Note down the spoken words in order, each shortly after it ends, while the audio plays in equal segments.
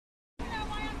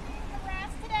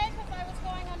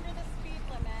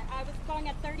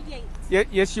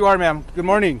Yes, you are, ma'am. Good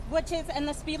morning. And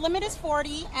the speed limit is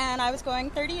 40, and I was going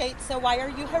 38, so why are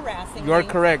you harassing me? You are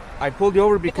correct. I pulled you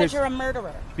over because you're a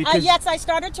murderer. Because yes, I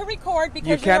started to record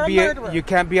because you're a murderer. You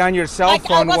can't be on your cell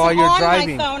phone while you're driving. I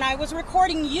wasn't on my phone. I was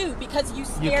recording you because you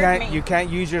scared me. You can't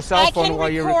use your cell phone while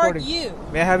you're recording. I can record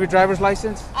you. May I have your driver's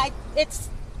license?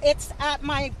 It's at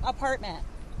my apartment.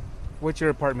 What's your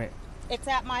apartment? It's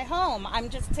at my home. I'm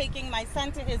just taking my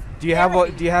son to his. Do you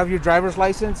have your driver's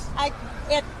license?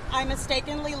 I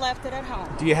mistakenly left it at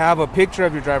home. Do you have a picture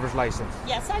of your driver's license?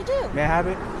 Yes, I do. May I have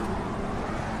it?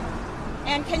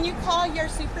 And can you call your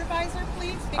supervisor,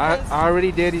 please? I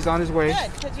already did. He's on his way.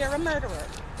 Good, because you're a murderer.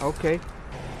 Okay.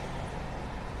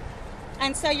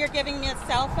 And so you're giving me a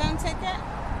cell phone ticket?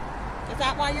 Is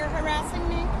that why you're harassing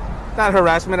me? Not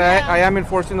harassment. Yeah. I am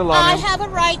enforcing the law. I have a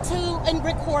right to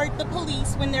record the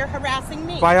police when they're harassing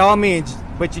me. By all means,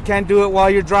 but you can't do it while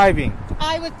you're driving.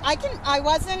 I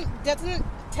wasn't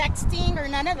texting or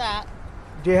none of that.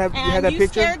 Do you have that picture? You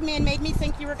scared me and made me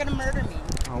think you were going to murder me.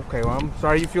 Okay, well, I'm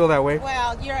sorry you feel that way.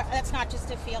 Well, that's not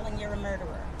just a feeling. You're a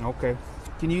murderer. Okay.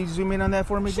 Can you zoom in on that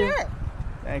for me, Sure. Jim?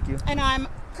 Thank you. And I'm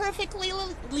perfectly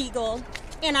legal,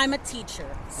 and I'm a teacher.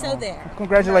 So there.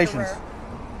 Congratulations. Murderer.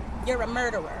 You're a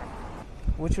murderer.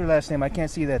 What's your last name? I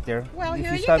can't see that there. Well, if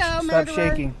here you stop, go, stop murderer.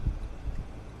 Shaking.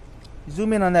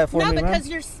 Zoom in on that for me, No, because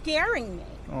you're scaring me.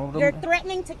 Oh, you're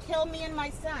threatening to kill me and my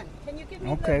son. Can you give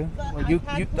me the well,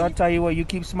 iPad, I'll tell you what, you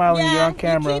keep smiling. Yeah, you're on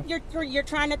camera. You're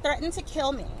trying to threaten to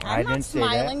kill me. I I'm didn't say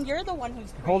not smiling. that. You're the one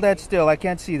who's crazy. Hold that still. I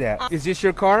can't see that. Is this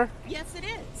your car? Yes, it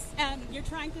is. And you're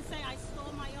trying to say I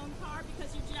stole my own car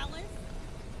because you're jealous?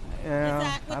 Yeah, Is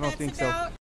that what I don't that's think about?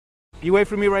 so. You wait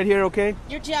for me right here, okay?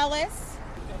 You're jealous?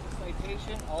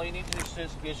 Citation, all you need to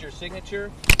do is your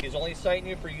signature. He's only citing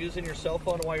you for using your cell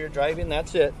phone while you're driving.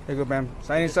 That's it. Here you go, ma'am.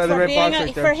 Sign inside the red box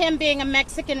right there. For him being a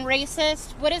Mexican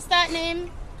racist. What is that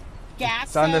name? Gasso?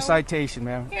 It's on the citation,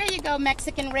 ma'am. Here you go,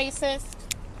 Mexican racist.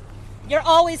 You're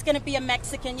always going to be a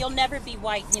Mexican. You'll never be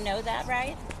white. You know that,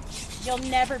 right? You'll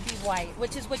never be white,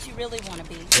 which is what you really want to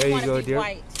be. There you want go, to be dear.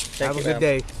 White. Have a good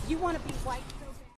day. You want to be white.